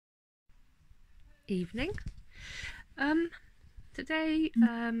evening. Today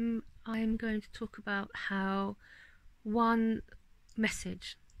I'm going to talk about how one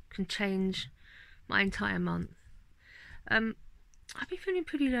message can change my entire month. I've been feeling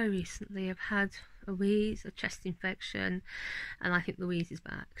pretty low recently. I've had a wheeze, a chest infection, and I think the wheeze is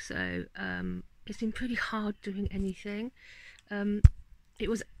back. So it's been pretty hard doing anything. It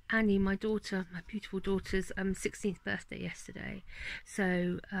was Annie, my daughter, my beautiful daughter's 16th birthday yesterday.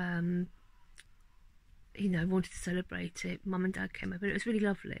 So you know, wanted to celebrate it. Mum and Dad came over. It was really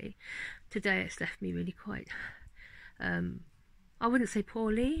lovely. Today it's left me really quite I wouldn't say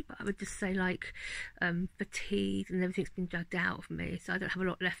poorly, but I would just say like fatigued, and everything's been dragged out of me, so I don't have a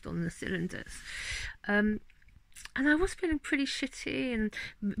lot left on the cylinders. And I was feeling pretty shitty, and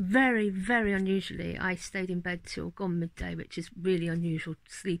very, very unusually I stayed in bed till gone midday, which is really unusual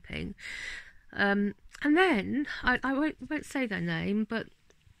sleeping. And then I won't say their name, but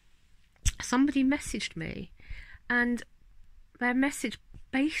somebody messaged me, and their message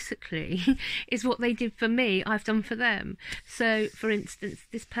basically is what they did for me, I've done for them. So for instance,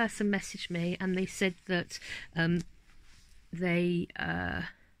 this person messaged me and they said that they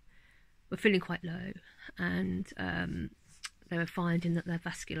were feeling quite low, and they were finding that their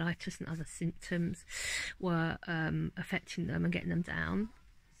vasculitis and other symptoms were affecting them and getting them down.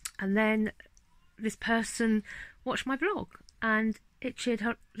 And then this person watched my blog, and it cheered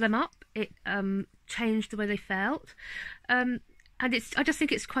them up. It changed the way they felt. And I just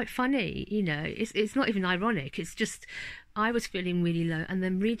think it's quite funny, you know. It's not even ironic. It's just I was feeling really low, and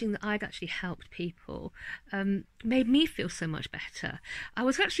then reading that I'd actually helped people made me feel so much better. I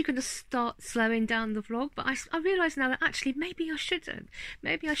was actually going to start slowing down the vlog, but I realise now that actually maybe I shouldn't.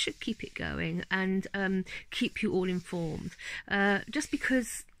 Maybe I should keep it going and keep you all informed. Just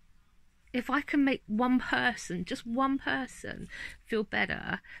because if I can make one person, just one person, feel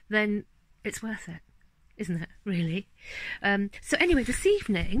better, then it's worth it, isn't it, really? So anyway, this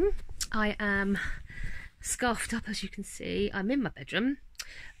evening I am scarfed up, as you can see. I'm in my bedroom.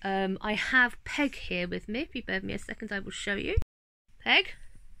 I have Peg here with me. If you bear with me a second, I will show you. Peg,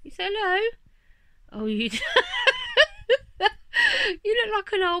 you say hello. Oh, you you look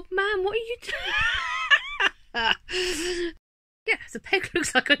like an old man. What are you doing? Yeah, so Peg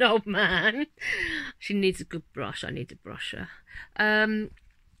looks like an old man. She needs a good brush. I need to brush her.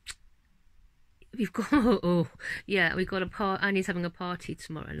 We've got we've got Annie's having a party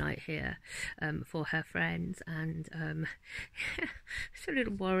tomorrow night here for her friends, and it's a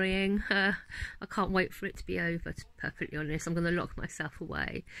little worrying. I can't wait for it to be over, to be perfectly honest. I'm going to lock myself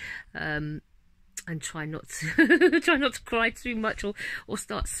away and try not to cry too much or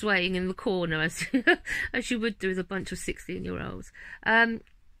start swaying in the corner as you would do with a bunch of 16-year-olds.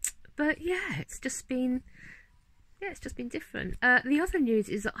 But yeah, it's just been different. The other news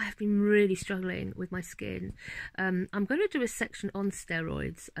is that I have been really struggling with my skin. I'm going to do a section on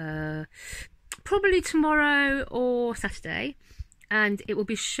steroids probably tomorrow or Saturday, and it will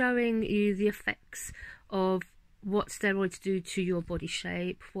be showing you the effects of what steroids do to your body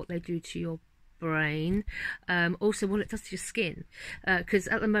shape, what they do to your brain, also what it does to your skin, because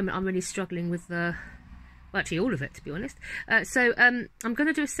at the moment I'm really struggling with well, actually all of it, to be honest. So I'm going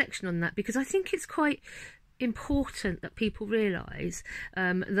to do a section on that, because I think it's quite important that people realise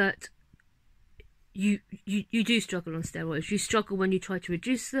that you do struggle on steroids. You struggle when you try to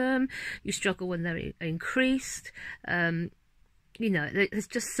reduce them, you struggle when they're increased. You know, there's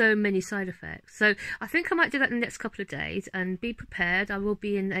just so many side effects. So I think I might do that in the next couple of days, and be prepared. I will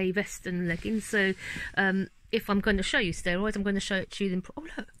be in a vest and leggings, so if I'm going to show you steroids, I'm going to show it to you then. Oh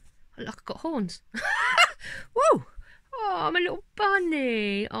look, I've got horns. Whoa. Oh, I'm a little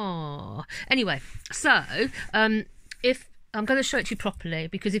bunny. Oh, anyway, so if I'm going to show it to you properly,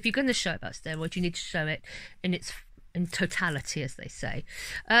 because if you're going to show about steroids, you need to show it in totality, as they say.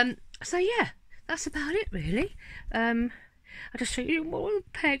 So yeah, that's about it, really. I'll just show you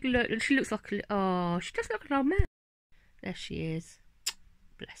what Peg look. She looks like she does look like an old man. There she is.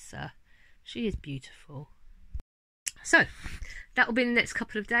 Bless her. She is beautiful. So that will be in the next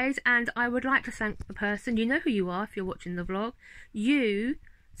couple of days, and I would like to thank the person. You know who you are if you're watching the vlog. You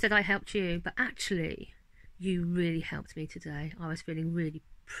said I helped you, but actually you really helped me today. I was feeling really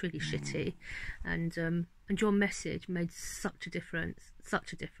pretty shitty, and your message made such a difference,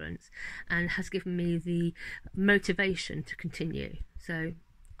 and has given me the motivation to continue. So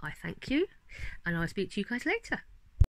I thank you, and I'll speak to you guys later.